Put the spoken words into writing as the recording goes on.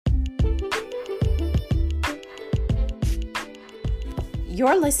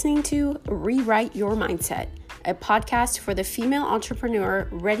You're listening to Rewrite Your Mindset, a podcast for the female entrepreneur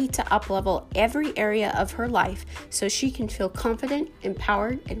ready to uplevel every area of her life so she can feel confident,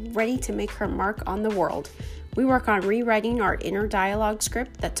 empowered, and ready to make her mark on the world. We work on rewriting our inner dialogue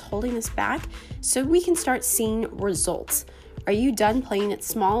script that's holding us back so we can start seeing results. Are you done playing it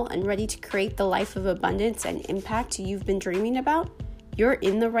small and ready to create the life of abundance and impact you've been dreaming about? You're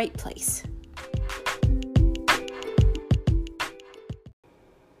in the right place.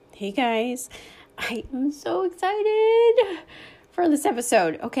 Hey guys, I am so excited for this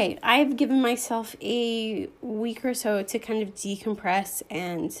episode. Okay, I've given myself a week or so to kind of decompress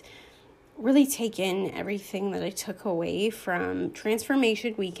and really take in everything that I took away from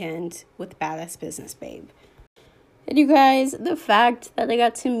Transformation Weekend with Badass Business Babe. And you guys, the fact that I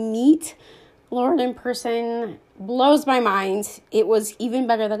got to meet Lauren in person blows my mind. It was even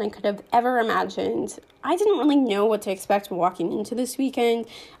better than I could have ever imagined. I didn't really know what to expect walking into this weekend.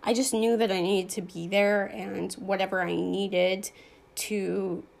 I just knew that I needed to be there, and whatever I needed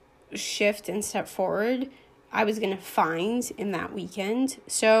to shift and step forward, I was going to find in that weekend.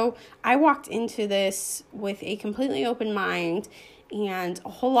 So I walked into this with a completely open mind and a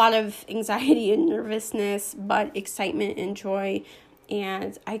whole lot of anxiety and nervousness, but excitement and joy.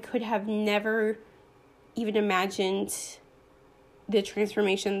 And I could have never even imagined the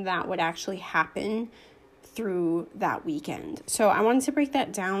transformation that would actually happen through that weekend. So I wanted to break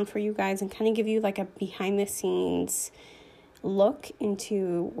that down for you guys and kind of give you like a behind the scenes look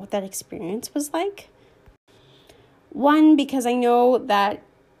into what that experience was like. One, because I know that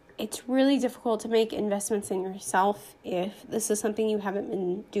it's really difficult to make investments in yourself if this is something you haven't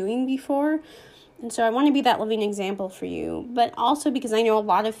been doing before. And so I want to be that living example for you, but also because I know a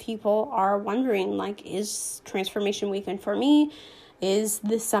lot of people are wondering, like, is Transformation Weekend for me? Is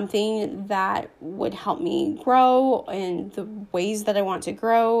this something that would help me grow in the ways that I want to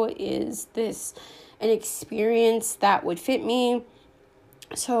grow? Is this an experience that would fit me?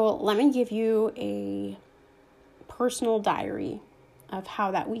 So let me give you a personal diary of how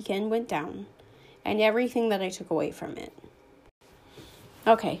that weekend went down and everything that I took away from it.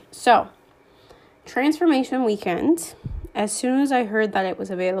 Okay, so Transformation Weekend, as soon as I heard that it was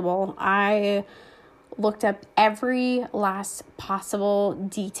available, I looked up every last possible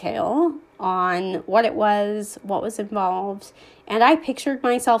detail on what it was, what was involved, and I pictured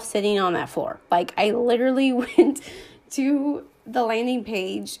myself sitting on that floor. Like, I literally went to the landing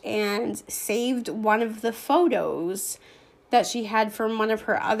page and saved one of the photos that she had from one of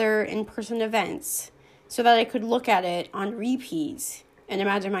her other in-person events so that I could look at it on repeat and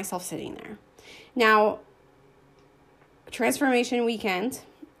imagine myself sitting there. Now, Transformation Weekend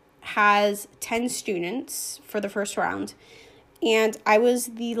has 10 students for the first round, and I was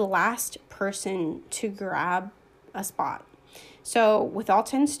the last person to grab a spot. So with all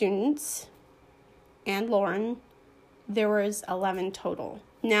 10 students and Lauren, there was 11 total.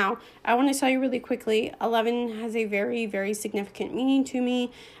 Now, I want to tell you really quickly, 11 has a very, very significant meaning to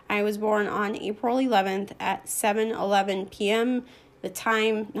me. I was born on April 11th at 7:11 p.m., the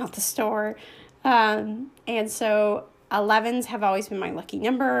time, not the store. And so 11s have always been my lucky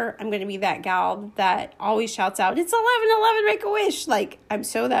number. I'm going to be that gal that always shouts out, it's 11:11, make a wish. Like, I'm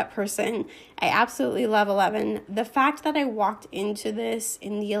so that person. I absolutely love 11. The fact that I walked into this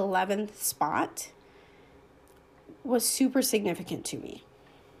in the 11th spot was super significant to me.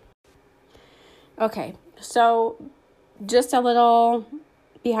 Okay, so just a little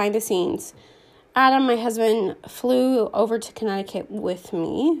behind the scenes. Adam, my husband, flew over to Connecticut with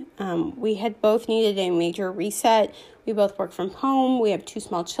me. We had both needed a major reset. We both work from home. We have 2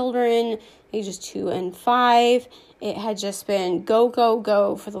 small children, ages 2 and 5. It had just been go, go,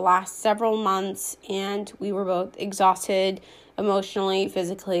 go for the last several months, and we were both exhausted emotionally,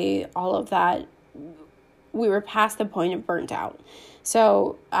 physically, all of that. We were past the point of burnt out.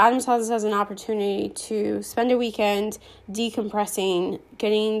 So Adam saw this as an opportunity to spend a weekend decompressing,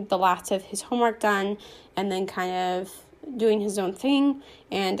 getting the last of his homework done, and then kind of doing his own thing.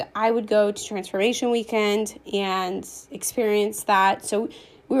 And I would go to Transformation Weekend and experience that. So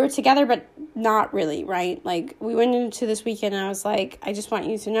we were together, but not really, right? Like, we went into this weekend and I was like, I just want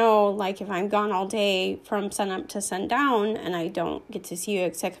you to know, like, if I'm gone all day from sunup to sundown and I don't get to see you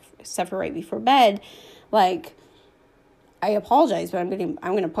except for right before bed, like, I apologize, but I'm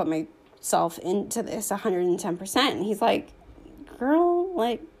gonna put myself into this 110%. And he's like, girl,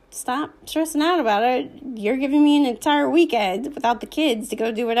 like, stop stressing out about it. You're giving me an entire weekend without the kids to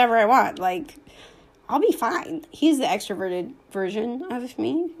go do whatever I want. Like, I'll be fine. He's the extroverted version of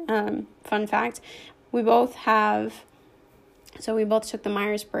me. Fun fact, we both have So we both took the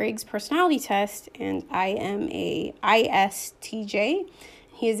Myers-Briggs personality test, and I am a ISTJ.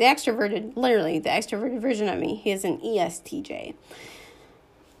 He is the extroverted, literally the extroverted version of me. He is an ESTJ.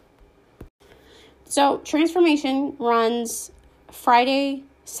 So transformation runs Friday,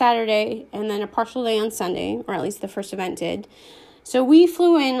 Saturday, and then a partial day on Sunday, or at least the first event did. So we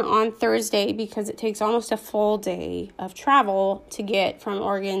flew in on Thursday because it takes almost a full day of travel to get from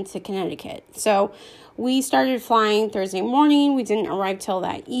Oregon to Connecticut. So we started flying Thursday morning. We didn't arrive till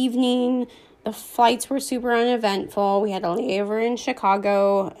that evening. The flights were super uneventful. We had a layover in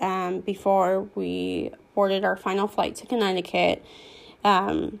Chicago before we boarded our final flight to Connecticut.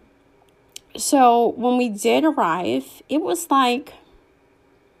 So when we did arrive, it was like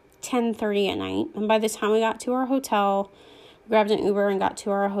 10:30 at night. And by the time we got to our hotel, we grabbed an Uber and got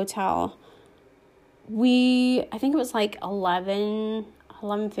to our hotel. I think it was like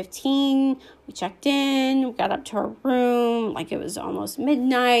 11:15. We checked in, we got up to our room, like it was almost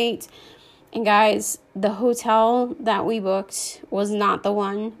midnight. And guys, the hotel that we booked was not the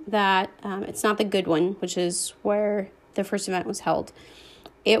one that, it's not the Goodwin, which is where the first event was held.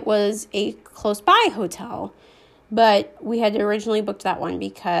 It was a close by hotel, but we had originally booked that one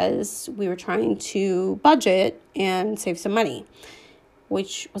because we were trying to budget and save some money,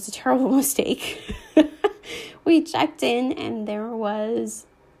 which was a terrible mistake. We checked in and there was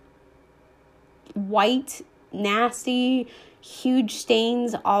white, nasty, huge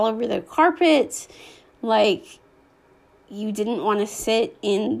stains all over the carpet. Like, you didn't want to sit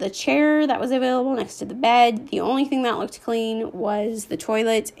in the chair that was available next to the bed. The only thing that looked clean was the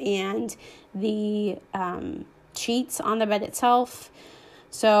toilet and the sheets on the bed itself.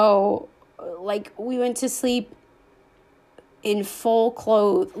 So, like, we went to sleep in full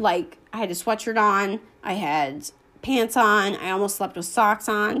clothes. Like, I had a sweatshirt on. I had pants on. I almost slept with socks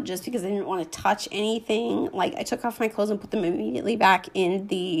on just because I didn't want to touch anything. Like, I took off my clothes and put them immediately back in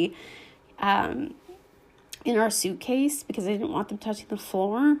the in our suitcase because I didn't want them touching the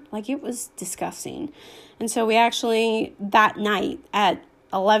floor. Like, it was disgusting. And so we actually, that night at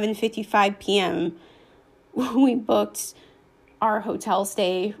 11:55 p.m., we booked our hotel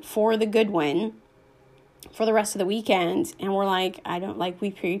stay for the Goodwin for the rest of the weekend. And we're like,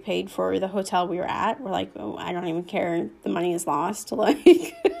 we prepaid for the hotel we were at. We're like, oh, I don't even care. The money is lost.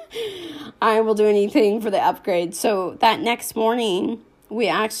 Like, I will do anything for the upgrade. So that next morning, we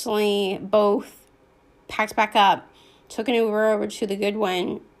actually both packed back up, took an Uber over to the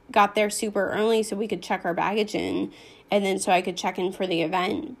Goodwin, got there super early so we could check our baggage in, and then so I could check in for the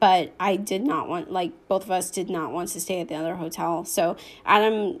event. But I did not want, both of us did not want to stay at the other hotel. So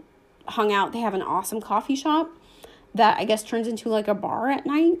Adam hung out. They have an awesome coffee shop that I guess turns into like a bar at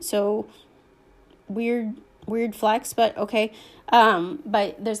night. So weird flex, but okay.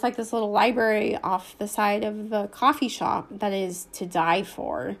 But there's like this little library off the side of the coffee shop that is to die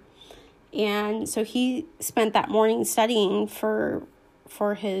for. And so he spent that morning studying for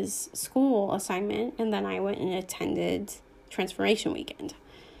his school assignment, and then I went and attended Transformation Weekend.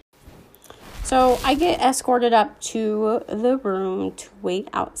 So I get escorted up to the room to wait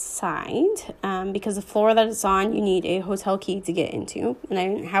outside because the floor that it's on, you need a hotel key to get into, and I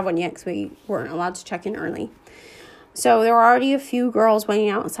didn't have one yet because we weren't allowed to check in early. So there were already a few girls waiting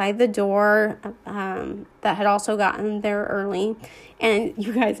outside the door that had also gotten there early. And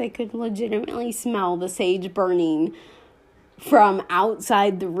you guys, I could legitimately smell the sage burning from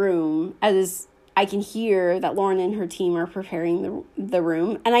outside the room as I can hear that Lauren and her team are preparing the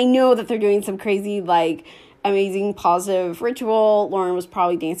room. And I know that they're doing some crazy, amazing positive ritual. Lauren was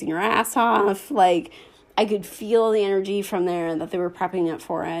probably dancing her ass off. I could feel the energy from there that they were prepping it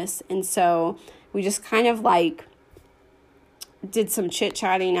for us. And so we just kind of did some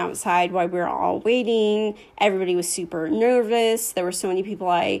chit-chatting outside while we were all waiting. Everybody was super nervous. There were so many people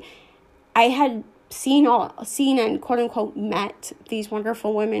I had seen and quote-unquote met these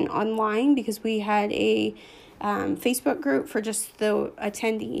wonderful women online because we had a Facebook group for just the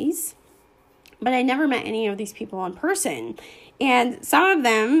attendees. But I never met any of these people in person. And some of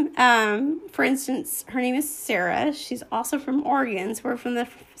them, for instance, her name is Sarah. She's also from Oregon, so we're from the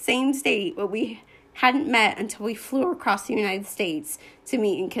same state, but we hadn't met until we flew across the United States to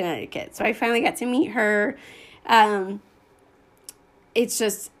meet in Connecticut. So I finally got to meet her. It's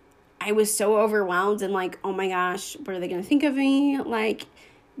just, I was so overwhelmed and oh my gosh, what are they going to think of me?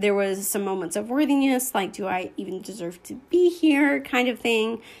 There was some moments of worthiness, do I even deserve to be here kind of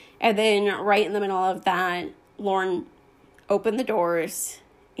thing. And then right in the middle of that, Lauren opened the doors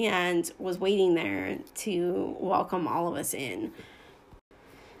and was waiting there to welcome all of us in.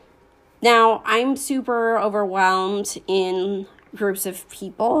 Now, I'm super overwhelmed in groups of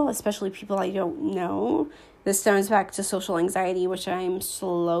people, especially people I don't know. This stems back to social anxiety, which I'm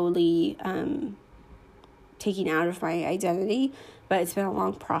slowly taking out of my identity, but it's been a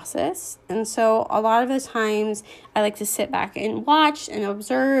long process. And so a lot of the times I like to sit back and watch and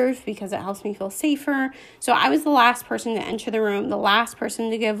observe because it helps me feel safer. So I was the last person to enter the room, the last person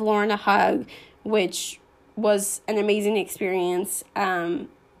to give Lauren a hug, which was an amazing experience.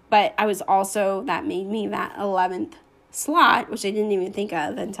 But I was also, that made me that 11th slot, which I didn't even think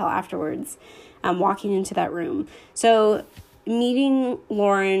of until afterwards, walking into that room. So meeting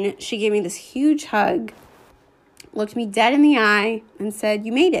Lauren, she gave me this huge hug, looked me dead in the eye and said,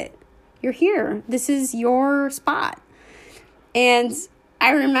 "You made it. You're here. This is your spot." And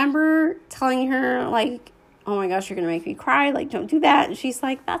I remember telling her, like, "Oh my gosh, you're going to make me cry. Like, don't do that." And she's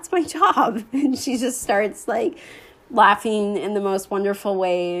like, "That's my job." And she just starts like laughing in the most wonderful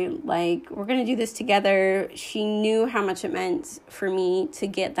way. Like, we're going to do this together. She knew how much it meant for me to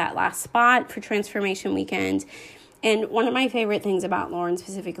get that last spot for Transformation Weekend. And one of my favorite things about Lauren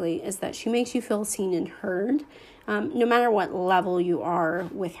specifically is that she makes you feel seen and heard, no matter what level you are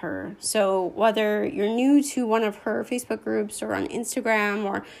with her. So whether you're new to one of her Facebook groups or on Instagram,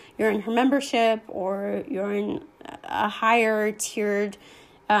 or you're in her membership, or you're in a higher tiered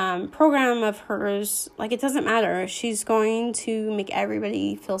program of hers, like, it doesn't matter. She's going to make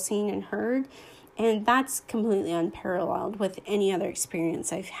everybody feel seen and heard. And that's completely unparalleled with any other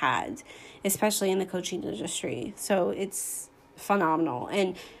experience I've had, especially in the coaching industry. So it's phenomenal.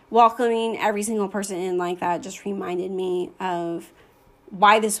 And welcoming every single person in like that just reminded me of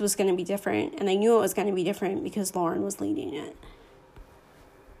why this was going to be different. And I knew it was going to be different because Lauren was leading it.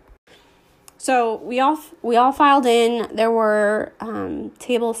 So we all filed in. There were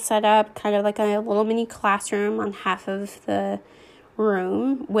tables set up, kind of like a little mini classroom on half of the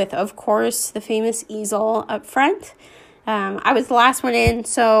room, with, of course, the famous easel up front. I was the last one in,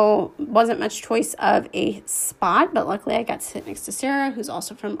 so wasn't much choice of a spot, but luckily I got to sit next to Sarah, who's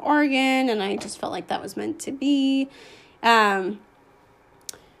also from Oregon, and I just felt like that was meant to be.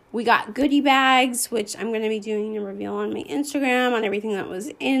 We got goodie bags, which I'm going to be doing a reveal on my Instagram on everything that was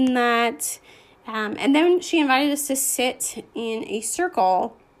in that. And then she invited us to sit in a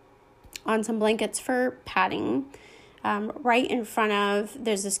circle on some blankets for padding. Right in front of,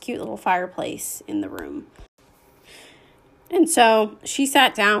 there's this cute little fireplace in the room. And so she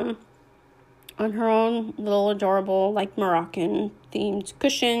sat down on her own little adorable, like, Moroccan themed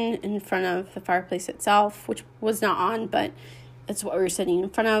cushion in front of the fireplace itself, which was not on, but that's what we were sitting in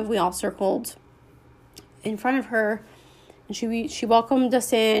front of. We all circled in front of her, and she welcomed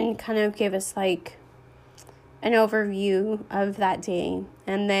us in, kind of gave us like an overview of that day.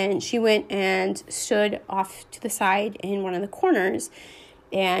 And then she went and stood off to the side in one of the corners,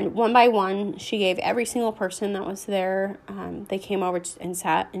 and one by one, she gave every single person that was there, they came over and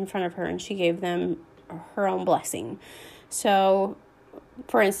sat in front of her, and she gave them her own blessing. So,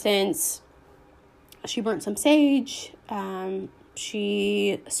 for instance, she burnt some sage.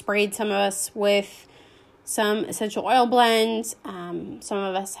 She sprayed some of us with some essential oil blends. Some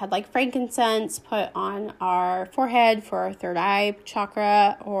of us had like frankincense put on our forehead for our third eye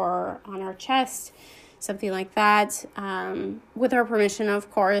chakra, or on our chest, something like that, with her permission, of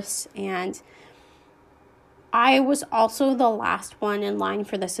course. And I was also the last one in line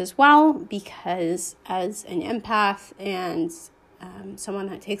for this as well, because as an empath and someone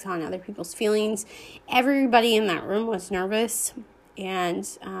that takes on other people's feelings, everybody in that room was nervous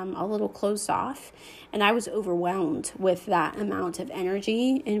and a little closed off. And I was overwhelmed with that amount of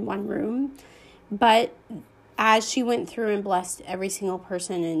energy in one room. But as she went through and blessed every single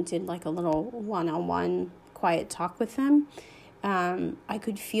person and did like a little one-on-one quiet talk with them, I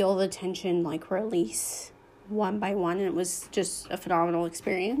could feel the tension like release one by one. And it was just a phenomenal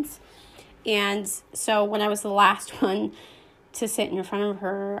experience. And so when I was the last one to sit in front of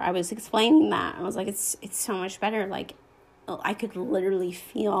her, I was explaining that. I was like, it's so much better. Like, I could literally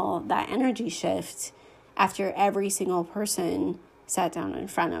feel that energy shift after every single person sat down in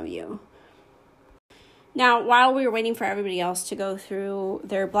front of you. Now, while we were waiting for everybody else to go through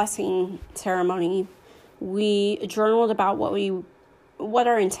their blessing ceremony, we journaled about what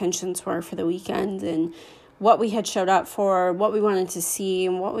our intentions were for the weekend, and what we had showed up for, what we wanted to see,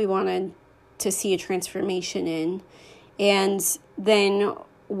 and what we wanted to see a transformation in. And then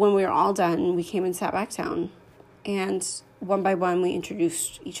when we were all done, we came and sat back down, and one by one, we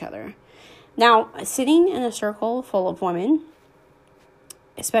introduced each other. Now, sitting in a circle full of women,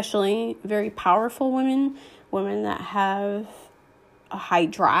 especially very powerful women that have a high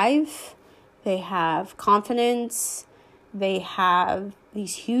drive, they have confidence, they have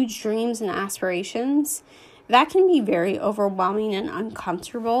these huge dreams and aspirations, that can be very overwhelming and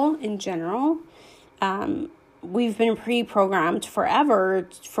uncomfortable in general. we've been pre-programmed forever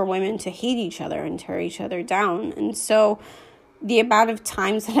for women to hate each other and tear each other down. And so the amount of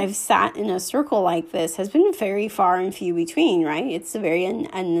times that I've sat in a circle like this has been very far and few between, right? It's a very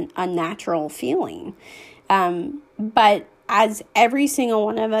unnatural feeling. But as every single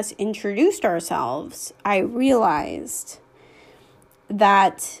one of us introduced ourselves, I realized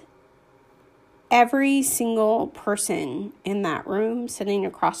that every single person in that room sitting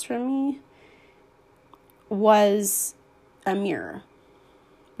across from me was a mirror.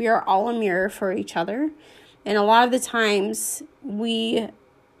 We are all a mirror for each other. And a lot of the times we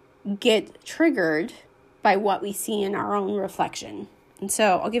get triggered by what we see in our own reflection. And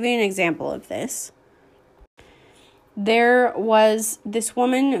so I'll give you an example of this. There was this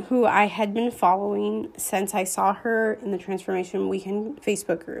woman who I had been following since I saw her in the Transformation Weekend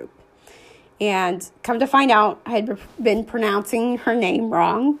Facebook group. And come to find out, I had been pronouncing her name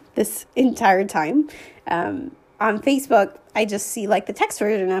wrong this entire time. On Facebook, I just see like the text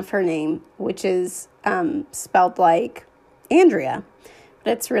version of her name, which is spelled like Andrea,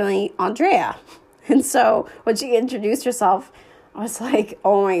 but it's really Andrea. And so when she introduced herself, I was like,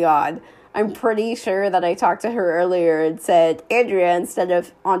 oh my God, I'm pretty sure that I talked to her earlier and said Andrea instead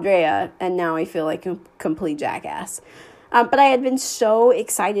of Andrea, and now I feel like a complete jackass. But I had been so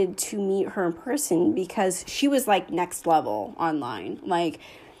excited to meet her in person because she was like next level online. Like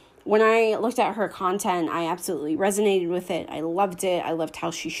when I looked at her content, I absolutely resonated with it. I loved it. I loved how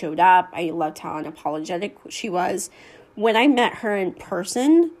she showed up. I loved how unapologetic she was. When I met her in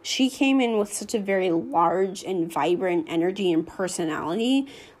person, she came in with such a very large and vibrant energy and personality.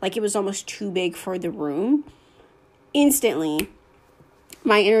 Like it was almost too big for the room. Instantly,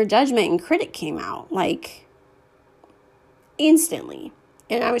 my inner judgment and critic came out. Like instantly.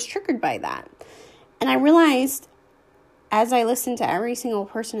 And I was triggered by that. And I realized as I listened to every single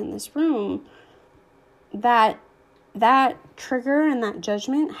person in this room that trigger and that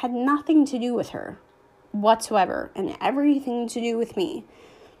judgment had nothing to do with her whatsoever and everything to do with me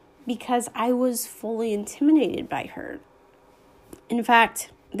because I was fully intimidated by her. In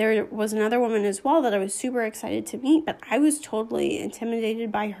fact, there was another woman as well that I was super excited to meet, but I was totally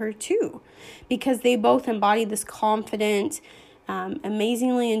intimidated by her too because they both embodied this confident,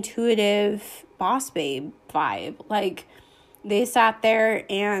 amazingly intuitive boss babe vibe. Like they sat there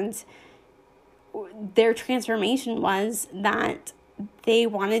and their transformation was that they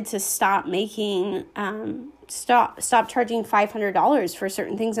wanted to stop making, stop charging $500 for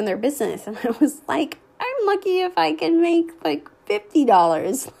certain things in their business. And I was like, I'm lucky if I can make like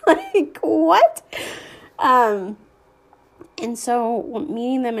 $50. Like what? And so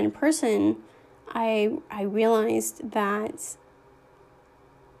meeting them in person, I realized that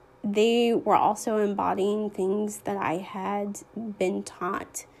they were also embodying things that I had been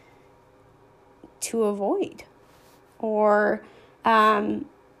taught to avoid, or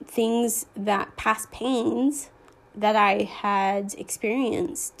things that past pains that I had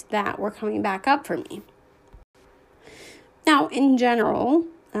experienced that were coming back up for me. Now, in general,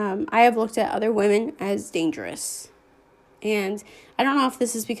 I have looked at other women as dangerous. And I don't know if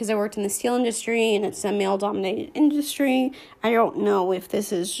this is because I worked in the steel industry and it's a male-dominated industry. I don't know if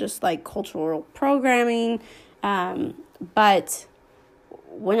this is just like cultural programming. But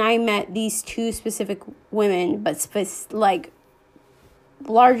when I met these two specific women, but like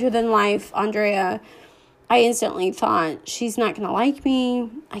larger than life, Andrea, I instantly thought, she's not going to like me.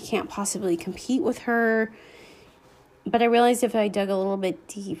 I can't possibly compete with her. But I realized if I dug a little bit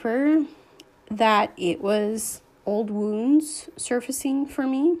deeper, that it was old wounds surfacing for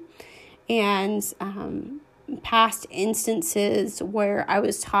me and past instances where I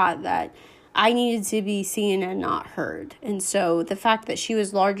was taught that I needed to be seen and not heard. And so the fact that she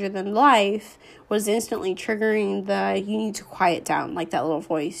was larger than life was instantly triggering you need to quiet down, like that little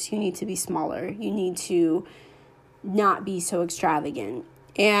voice. You need to be smaller. You need to not be so extravagant.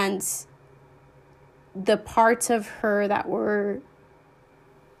 And the parts of her that were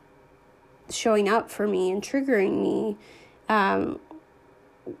showing up for me and triggering me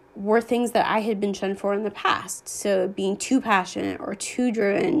were things that I had been shunned for in the past. So being too passionate or too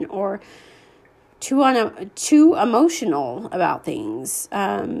driven or too emotional about things,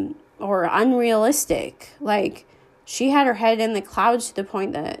 or unrealistic. Like she had her head in the clouds to the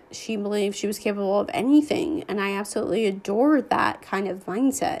point that she believed she was capable of anything. And I absolutely adored that kind of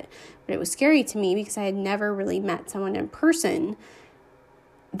mindset. But it was scary to me because I had never really met someone in person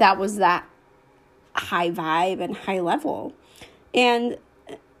that was that high vibe and high level. And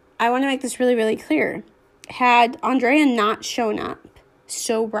I want to make this really, really clear. Had Andrea not shown up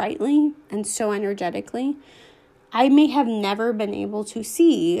so brightly and so energetically, I may have never been able to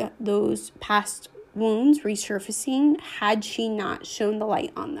see those past wounds resurfacing had she not shone the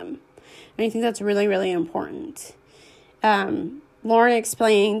light on them. And I think that's really, really important. Lauren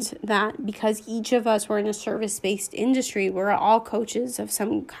explained that because each of us were in a service-based industry, we're all coaches of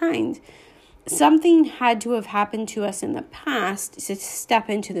some kind. Something had to have happened to us in the past to step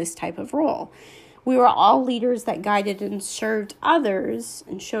into this type of role. We were all leaders that guided and served others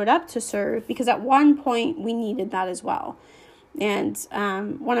and showed up to serve because at one point we needed that as well. And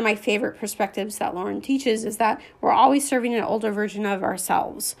one of my favorite perspectives that Lauren teaches is that we're always serving an older version of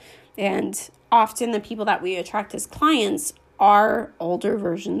ourselves. And often the people that we attract as clients are older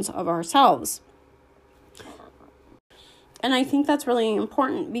versions of ourselves. And I think that's really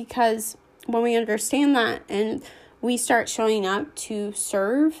important because when we understand that and we start showing up to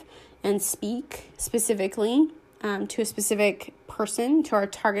serve and speak specifically to a specific person, to our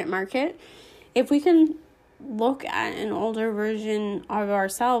target market, if we can look at an older version of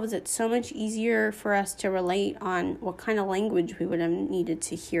ourselves, it's so much easier for us to relate on what kind of language we would have needed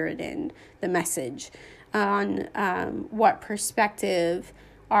to hear it in, the message, on what perspective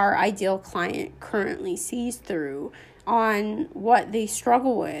our ideal client currently sees through, on what they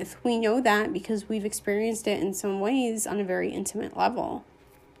struggle with. We know that because we've experienced it in some ways on a very intimate level.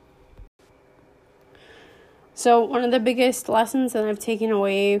 So one of the biggest lessons that I've taken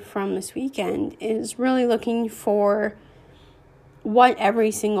away from this weekend is really looking for what every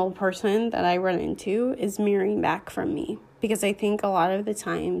single person that I run into is mirroring back from me. Because I think a lot of the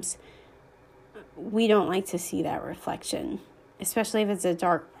times we don't like to see that reflection, especially if it's a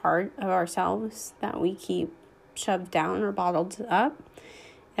dark part of ourselves that we keep shoved down or bottled up.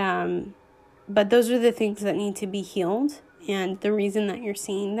 But those are the things that need to be healed. And the reason that you're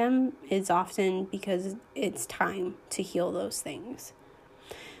seeing them is often because it's time to heal those things.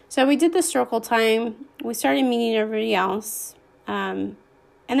 So we did the circle time. We started meeting everybody else. And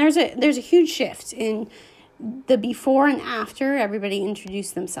there's a huge shift in the before and after everybody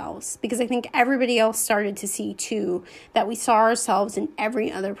introduced themselves. Because I think everybody else started to see too that we saw ourselves in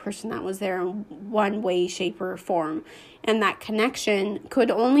every other person that was there in one way, shape, or form. And that connection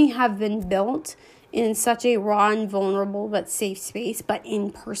could only have been built in such a raw and vulnerable but safe space, but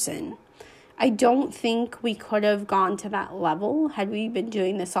in person. I don't think we could have gone to that level had we been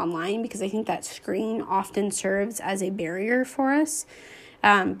doing this online, because I think that screen often serves as a barrier for us,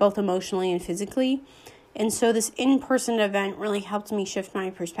 both emotionally and physically. And so this in-person event really helped me shift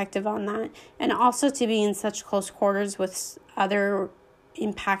my perspective on that, and also to be in such close quarters with other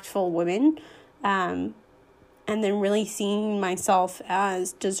impactful women, and then really seeing myself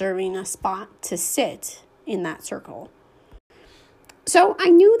as deserving a spot to sit in that circle. So I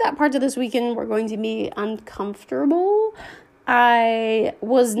knew that parts of this weekend were going to be uncomfortable. I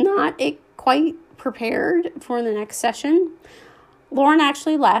was not quite prepared for the next session. Lauren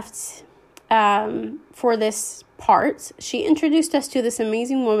actually left for this part. She introduced us to this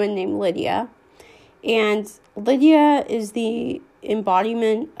amazing woman named Lydia. And Lydia is the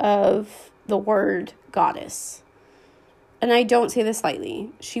embodiment of the word goddess. And I don't say this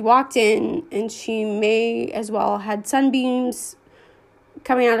lightly. She walked in and she may as well had sunbeams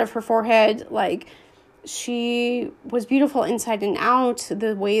coming out of her forehead. Like, she was beautiful inside and out.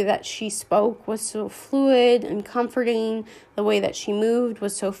 The way that she spoke was so fluid and comforting. The way that she moved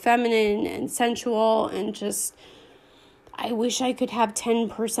was so feminine and sensual, and just, I wish I could have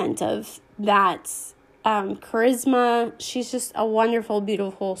 10% of that charisma. She's just a wonderful,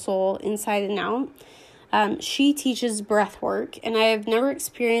 beautiful soul inside and out. She teaches breath work, and I have never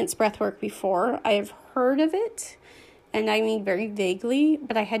experienced breath work before. I have heard of it, and I mean very vaguely,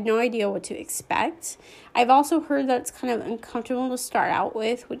 but I had no idea what to expect. I've also heard that it's kind of uncomfortable to start out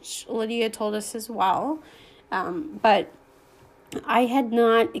with, which Lydia told us as well. But I had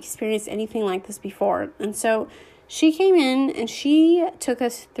not experienced anything like this before. And so she came in and she took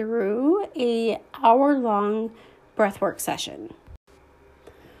us through an hour-long breathwork session.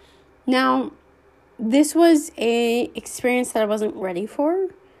 Now, this was a experience that I wasn't ready for,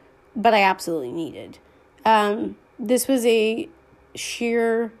 but I absolutely needed. This was a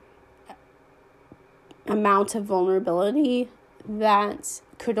sheer amount of vulnerability that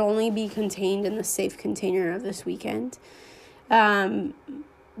could only be contained in the safe container of this weekend.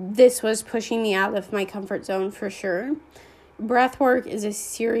 This was pushing me out of my comfort zone for sure. Breathwork is a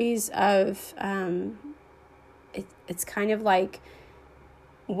series of, it's kind of like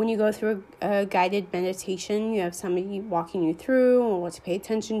when you go through a guided meditation, you have somebody walking you through and what to pay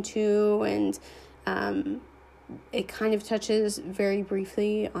attention to, and it kind of touches very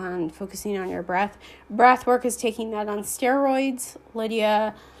briefly on focusing on your breath. Breathwork is taking that on steroids.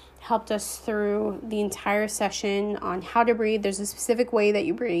 Lydia helped us through the entire session on how to breathe. There's a specific way that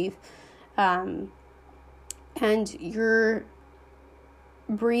you breathe. and you're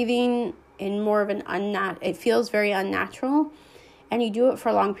breathing in more of an it feels very unnatural, and you do it for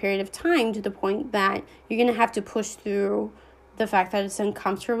a long period of time to the point that you're going to have to push through the fact that it's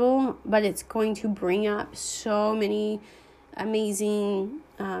uncomfortable, but it's going to bring up so many amazing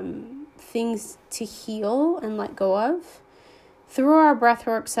things to heal and let go of. Through our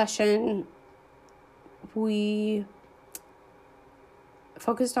breathwork session, we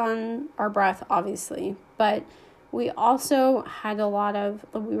focused on our breath, obviously, but we also had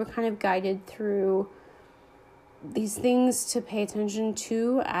we were kind of guided through these things to pay attention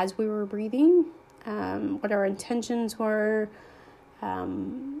to as we were breathing, what our intentions were,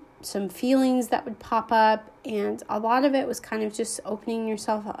 some feelings that would pop up, and a lot of it was kind of just opening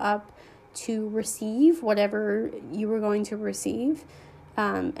yourself up to receive whatever you were going to receive,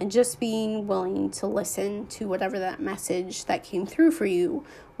 and just being willing to listen to whatever that message that came through for you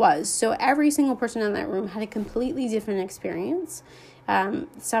was. So every single person in that room had a completely different experience.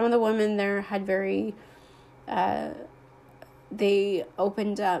 Some of the women there had they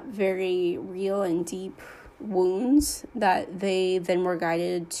opened up very real and deep wounds that they then were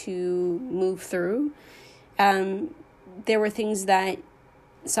guided to move through. There were things that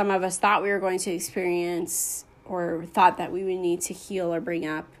some of us thought we were going to experience or thought that we would need to heal or bring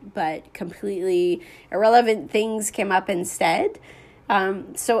up, but completely irrelevant things came up instead.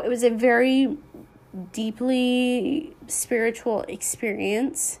 So it was a very deeply spiritual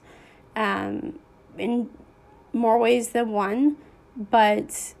experience, in more ways than one,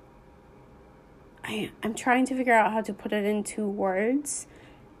 but I'm trying to figure out how to put it into words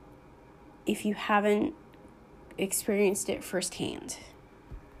if you haven't experienced it firsthand.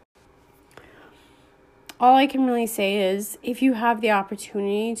 All I can really say is if you have the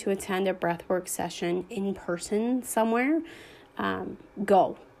opportunity to attend a breathwork session in person somewhere,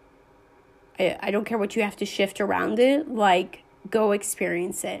 go. I don't care what you have to shift around it, like go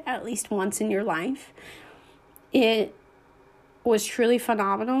experience it at least once in your life. It was truly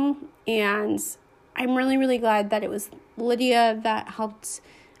phenomenal, and I'm really, really glad that it was Lydia that helped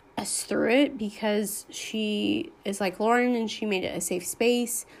us through it, because she is like Lauren and she made it a safe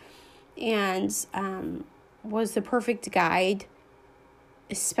space and was the perfect guide,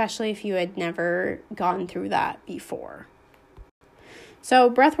 especially if you had never gone through that before.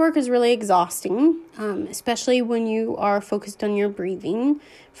 So breathwork is really exhausting, especially when you are focused on your breathing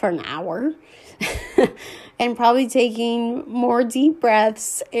for an hour and probably taking more deep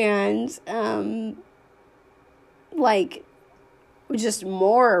breaths and just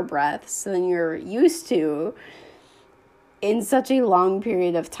more breaths than you're used to in such a long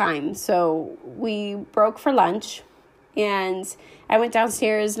period of time. So we broke for lunch, and I went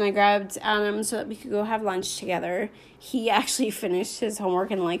downstairs and I grabbed Adam so that we could go have lunch together. He actually finished his homework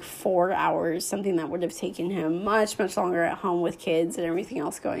in like 4 hours, something that would have taken him much, much longer at home with kids and everything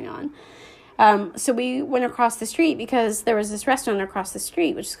else going on. So we went across the street because there was this restaurant across the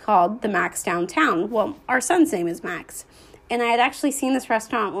street, which is called the Max Downtown. Well, our son's name is Max. And I had actually seen this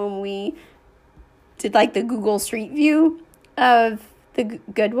restaurant when we did like the Google Street View of the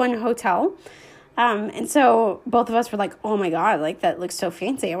Goodwin Hotel. And so both of us were like, oh my God, like that looks so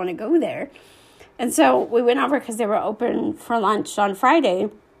fancy. I want to go there. And so we went over because they were open for lunch on Friday,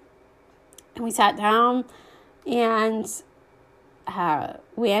 and we sat down, and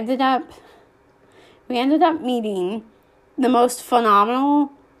we ended up meeting the most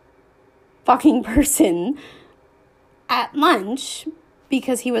phenomenal fucking person at lunch,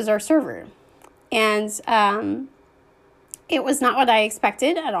 because he was our server. And it was not what I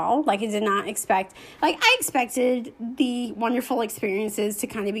expected at all. Like, I did not expect, I expected the wonderful experiences to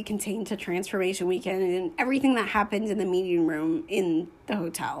kind of be contained to Transformation Weekend and everything that happened in the meeting room in the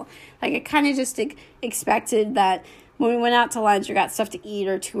hotel. Like, I kind of just expected that when we went out to lunch or got stuff to eat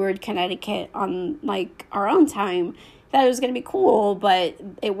or toured Connecticut on, like, our own time, that it was going to be cool, but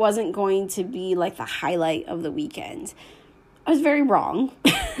it wasn't going to be, like, the highlight of the weekend. I was very wrong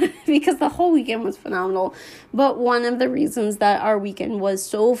because the whole weekend was phenomenal. But one of the reasons that our weekend was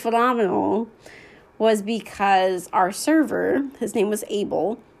so phenomenal was because our server, his name was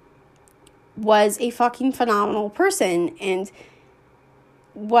Abel, was a fucking phenomenal person, and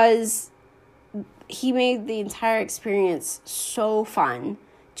he made the entire experience so fun,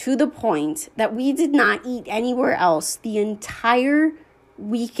 to the point that we did not eat anywhere else the entire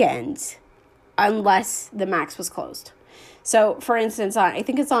weekend unless the Max was closed. So, for instance, I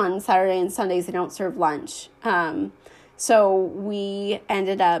think it's on Saturday and Sundays, they don't serve lunch. So we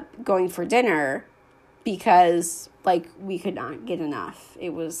ended up going for dinner because, we could not get enough.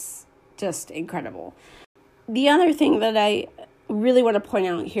 It was just incredible. The other thing that I really want to point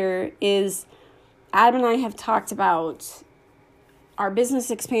out here is Adam and I have talked about our business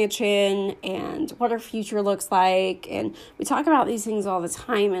expansion and what our future looks like. And we talk about these things all the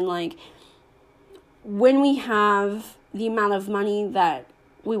time. And like, when we have the amount of money that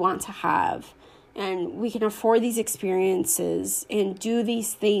we want to have and we can afford these experiences and do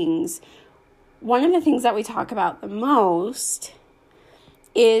these things, one of the things that we talk about the most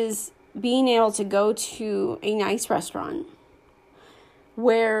is being able to go to a nice restaurant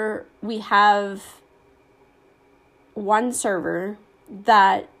where we have one server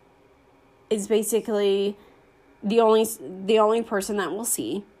that is basically the only person that we'll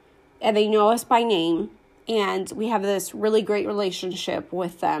see, and they know us by name, and we have this really great relationship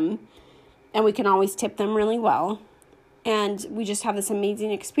with them, and we can always tip them really well, and we just have this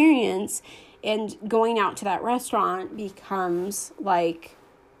amazing experience. And going out to that restaurant becomes like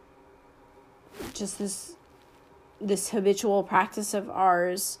just this habitual practice of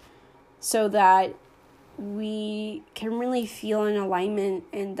ours, so that we can really feel an alignment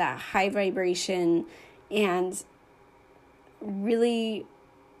and that high vibration and really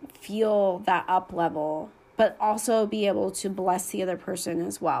feel that up level, but also be able to bless the other person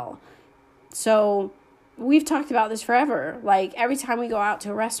as well. So we've talked about this forever. Like, every time we go out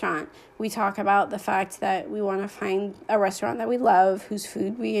to a restaurant, we talk about the fact that we want to find a restaurant that we love, whose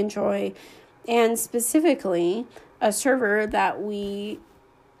food we enjoy, and specifically a server that we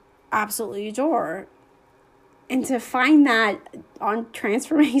absolutely adore. And to find that on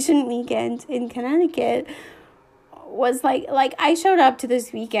Transformation Weekend in Connecticut was like I showed up to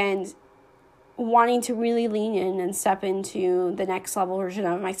this weekend wanting to really lean in and step into the next level version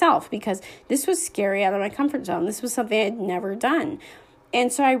of myself, because this was scary, out of my comfort zone. This was something I'd never done.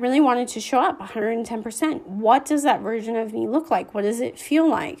 And so I really wanted to show up 110%. What does that version of me look like? What does it feel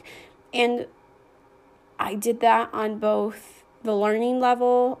like? And I did that on both the learning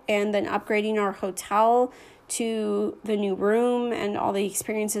level and then upgrading our hotel to the new room and all the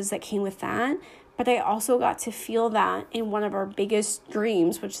experiences that came with that. But I also got to feel that in one of our biggest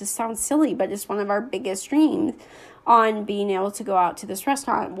dreams, which this sounds silly, but it's one of our biggest dreams, on being able to go out to this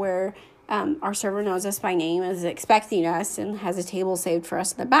restaurant where our server knows us by name, is expecting us, and has a table saved for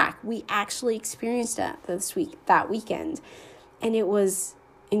us in the back. We actually experienced that that weekend, and it was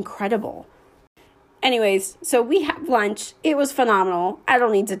incredible. Anyways, so we had lunch. It was phenomenal. I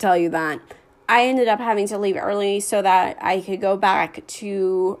don't need to tell you that. I ended up having to leave early so that I could go back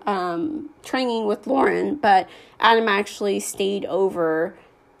to training with Lauren, but Adam actually stayed over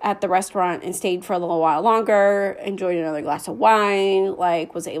at the restaurant and stayed for a little while longer, enjoyed another glass of wine,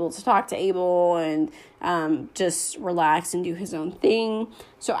 like was able to talk to Abel and just relax and do his own thing.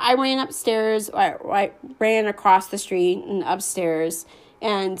 So I ran upstairs, I ran across the street and upstairs,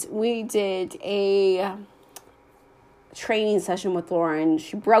 and we did a training session with Lauren.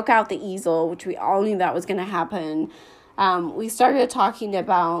 She broke out the easel, which we all knew that was going to happen. We started talking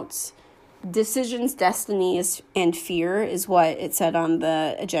about decisions, destiny, and fear is what it said on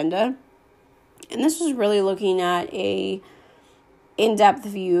the agenda. And this was really looking at a in-depth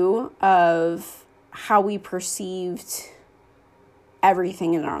view of how we perceived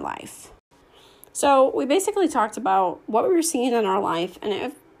everything in our life. So we basically talked about what we were seeing in our life,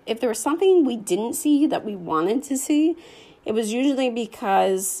 and if there was something we didn't see that we wanted to see, it was usually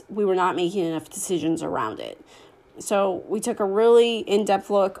because we were not making enough decisions around it. So we took a really in-depth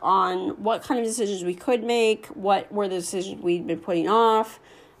look on what kind of decisions we could make, what were the decisions we'd been putting off,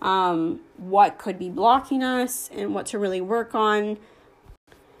 what could be blocking us, and what to really work on.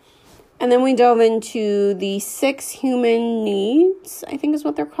 And then we dove into the 6 human needs, I think is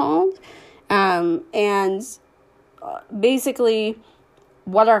what they're called. And basically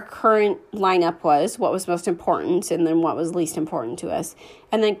what our current lineup was, what was most important, and then what was least important to us.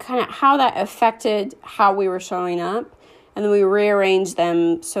 And then kind of how that affected how we were showing up. And then we rearranged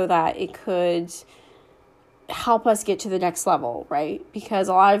them so that it could help us get to the next level, right? Because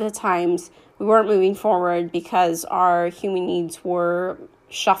a lot of the times we weren't moving forward because our human needs were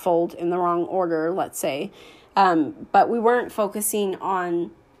shuffled in the wrong order, let's say. But we weren't focusing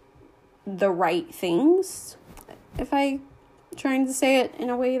on the right things, if I'm trying to say it in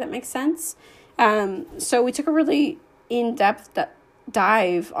a way that makes sense. So we took a really in-depth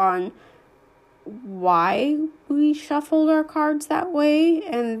dive on why we shuffled our cards that way,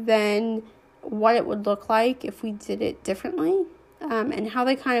 and then what it would look like if we did it differently, and how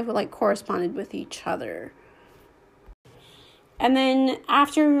they kind of like corresponded with each other. And then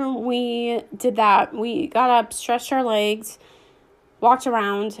after we did that, we got up, stretched our legs, walked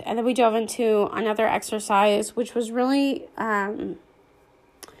around, and then we dove into another exercise, which was really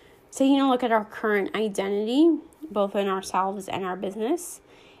taking a look at our current identity, both in ourselves and our business,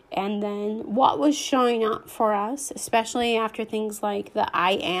 and then what was showing up for us, especially after things like the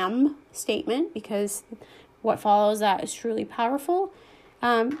I am statement, because what follows that is truly powerful.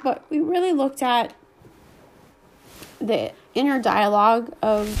 But we really looked at the inner dialogue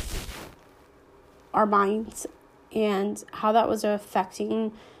of our minds and how that was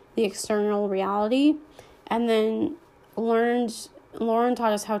affecting the external reality. And then Lauren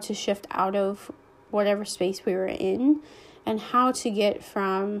taught us how to shift out of whatever space we were in and how to get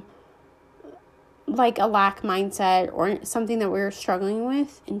from like a lack mindset or something that we were struggling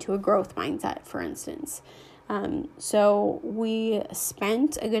with into a growth mindset, for instance. So we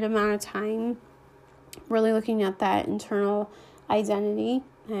spent a good amount of time really looking at that internal identity,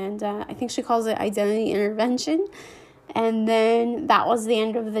 and I think she calls it identity intervention. And then that was the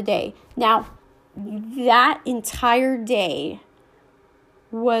end of the day. Now, that entire day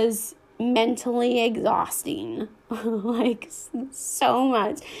was mentally exhausting, like so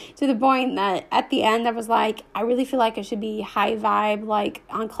much, to the point that at the end I was like, I really feel like I should be high vibe, like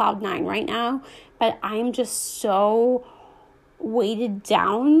on cloud 9 right now, but I'm just so weighted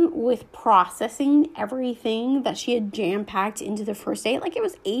down with processing everything that she had jam-packed into the first day. Like, it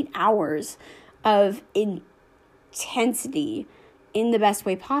was 8 hours of intensity in the best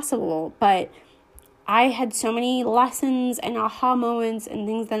way possible, but I had so many lessons and aha moments and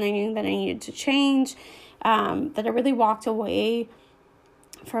things that I knew that I needed to change, that I really walked away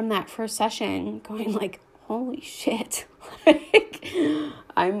from that first session going like, holy shit, like,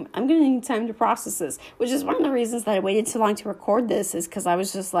 I'm going to need time to process this, which is one of the reasons that I waited so long to record this, is because I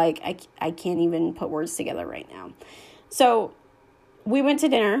was just like, I can't even put words together right now. So we went to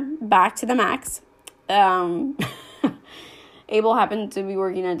dinner, back to the max. Abel happened to be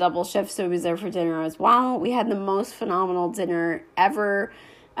working a double shift, so he was there for dinner as well. We had the most phenomenal dinner ever.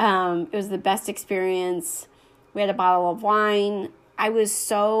 It was the best experience. We had a bottle of wine. I was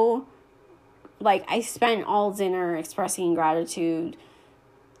so, like, I spent all dinner expressing gratitude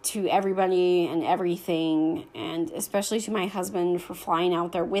to everybody and everything, and especially to my husband for flying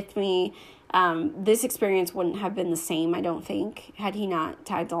out there with me. This experience wouldn't have been the same, I don't think, had he not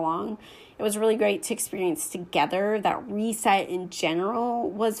tagged along. It was really great to experience together. That reset in general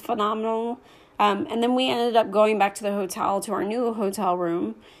was phenomenal. And then we ended up going back to the hotel, to our new hotel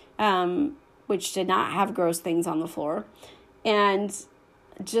room, which did not have gross things on the floor. And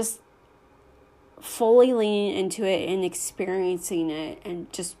just fully leaning into it and experiencing it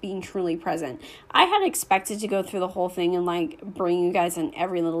and just being truly present. I had expected to go through the whole thing and like bring you guys in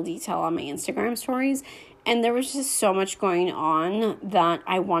every little detail on my Instagram stories. And there was just so much going on that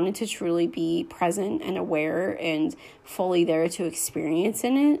I wanted to truly be present and aware and fully there to experience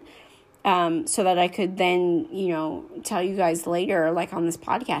in it. So that I could then, tell you guys later, like on this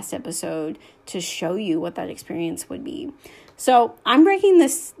podcast episode, to show you what that experience would be. So I'm breaking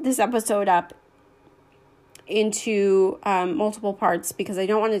this episode up into multiple parts because I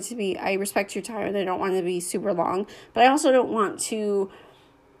don't want it to be, I respect your time and I don't want it to be super long, but I also don't want to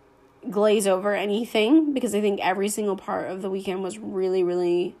glaze over anything because I think every single part of the weekend was really,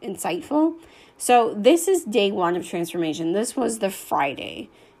 really insightful. So this is day 1 of transformation. This was the Friday,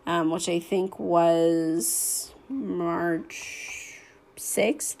 which I think was March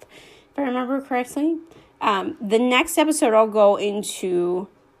 6th, if I remember correctly. The next episode I'll go into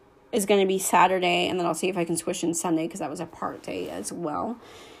is going to be Saturday, and then I'll see if I can squish in Sunday because that was a part day as well.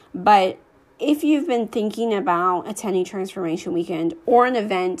 But if you've been thinking about attending Transformation Weekend or an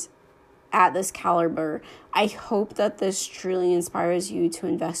event at this caliber, I hope that this truly inspires you to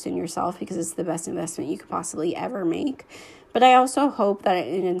invest in yourself because it's the best investment you could possibly ever make. But I also hope that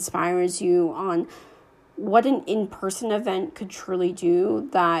it inspires you on what an in-person event could truly do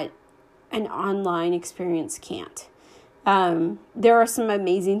that an online experience can't. There are some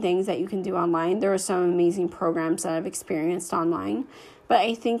amazing things that you can do online. There are some amazing programs that I've experienced online. But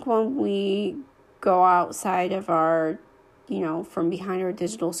I think when we go outside of our, from behind our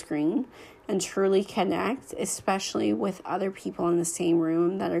digital screen and truly connect, especially with other people in the same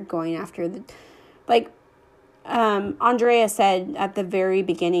room that are going after Andrea said at the very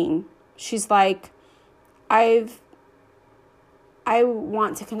beginning, she's like, I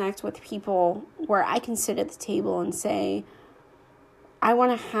want to connect with people where I can sit at the table and say, I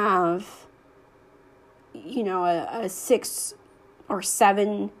want to have, a 6 or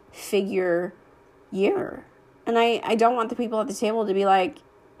 7 figure year. And I don't want the people at the table to be like,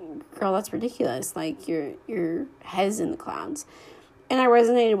 girl, that's ridiculous. Like your head's in the clouds. And I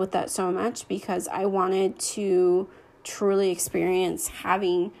resonated with that so much because I wanted to truly experience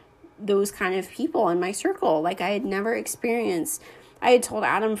having those kind of people in my circle. Like I had never experienced. I had told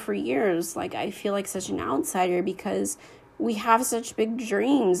Adam for years, like I feel like such an outsider because we have such big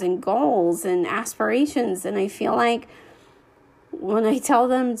dreams and goals and aspirations. And I feel like when I tell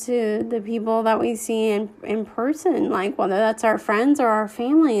them to the people that we see in person, like whether that's our friends or our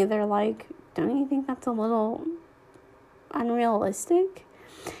family, they're like, don't you think that's a little unrealistic?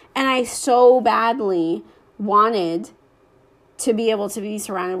 And I so badly wanted to be able to be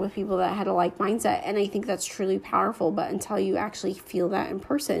surrounded with people that had a like mindset. And I think that's truly powerful. But until you actually feel that in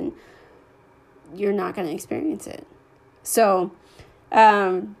person, you're not going to experience it. So,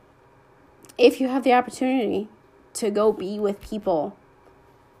 if you have the opportunity to go be with people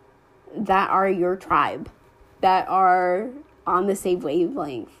that are your tribe, that are on the same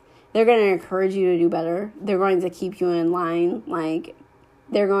wavelength, they're going to encourage you to do better. They're going to keep you in line. Like,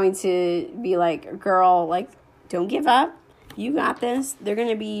 they're going to be like, girl, like, don't give up. You got this. They're going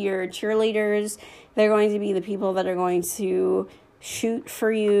to be your cheerleaders. They're going to be the people that are going to shoot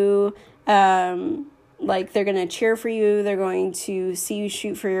for you. Like, they're going to cheer for you. They're going to see you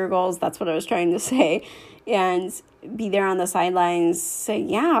shoot for your goals. That's what I was trying to say. And be there on the sidelines, say,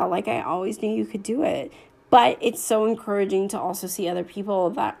 yeah, like, I always knew you could do it. But it's so encouraging to also see other people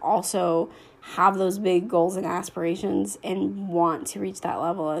that also have those big goals and aspirations and want to reach that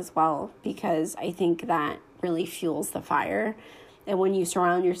level as well, because I think that really fuels the fire. And when you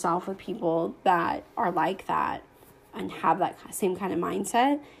surround yourself with people that are like that and have that same kind of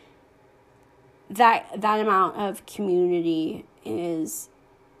mindset, that amount of community is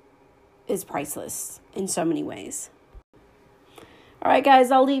priceless in so many ways. All right,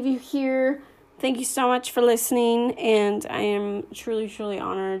 guys, I'll leave you here. Thank you so much for listening, and I am truly, truly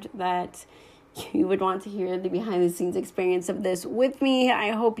honored that you would want to hear the behind-the-scenes experience of this with me.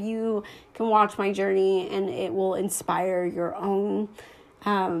 I hope you can watch my journey, and it will inspire your own.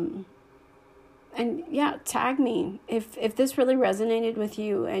 And yeah, tag me if this really resonated with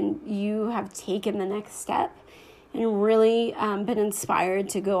you and you have taken the next step and really been inspired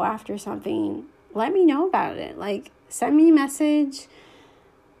to go after something. Let me know about it. Like, send me a message.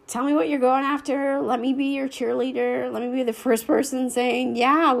 Tell me what you're going after. Let me be your cheerleader. Let me be the first person saying,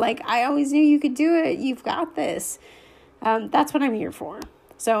 yeah, like, I always knew you could do it. You've got this. That's what I'm here for.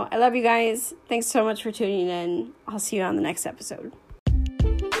 So I love you guys. Thanks so much for tuning in. I'll see you on the next episode.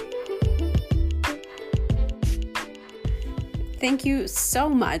 Thank you so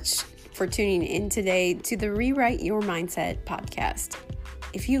much for tuning in today to the Rewrite Your Mindset podcast.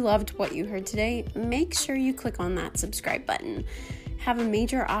 If you loved what you heard today, make sure you click on that subscribe button. Have a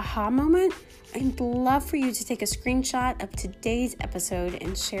major aha moment? I'd love for you to take a screenshot of today's episode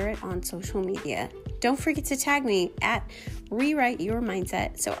and share it on social media. Don't forget to tag me at Rewrite Your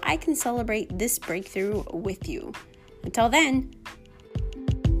Mindset so I can celebrate this breakthrough with you. Until then,